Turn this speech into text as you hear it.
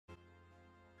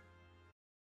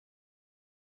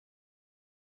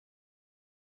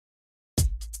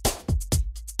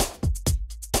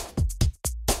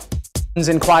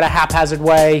in quite a haphazard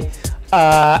way,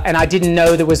 and I didn't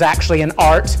know there was actually an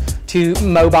art to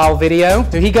mobile video.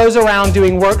 So he goes around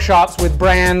doing workshops with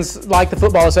brands like the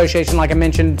Football Association, like I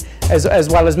mentioned, as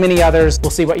well as many others. We'll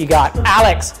see what you got.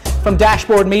 Alex from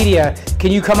Dashboard Media,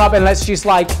 can you come up and let's just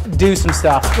like do some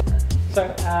stuff?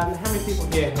 So, how many people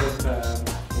here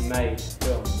have made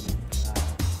films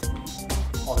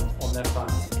on their phone?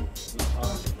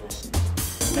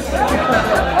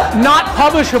 Not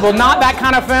publishable, not that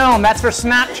kind of film. That's for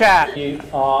Snapchat. You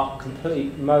are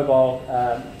complete mobile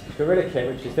gorilla kit,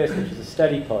 which is this, which is a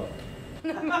steady pod.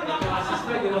 I want my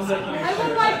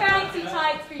bouncy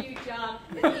tights for you, John.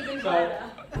 It's even better.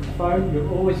 Phone, you're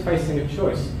always facing a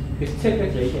choice, because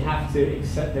typically you have to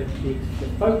accept the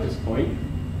focus point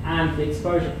and the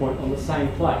exposure point on the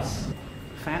same place.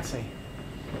 Fancy.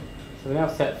 So we now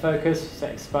set focus,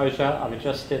 set exposure. I've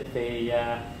adjusted the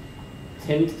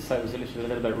tint, so it was literally a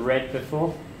little bit red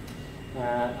before.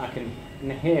 I can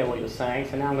hear what you're saying,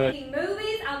 so now I'm going to... Making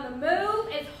movies on the move,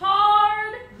 it's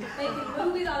hard. Making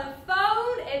movies on the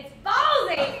phone, it's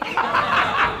ballsy.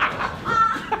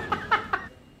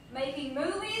 Making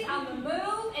movies on the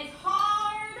move, it's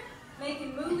hard.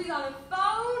 Making movies on the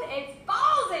phone, it's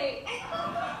ballsy.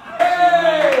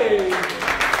 Hey!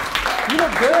 You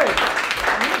look good.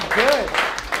 You look good.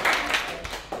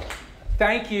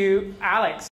 Thank you,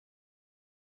 Alex.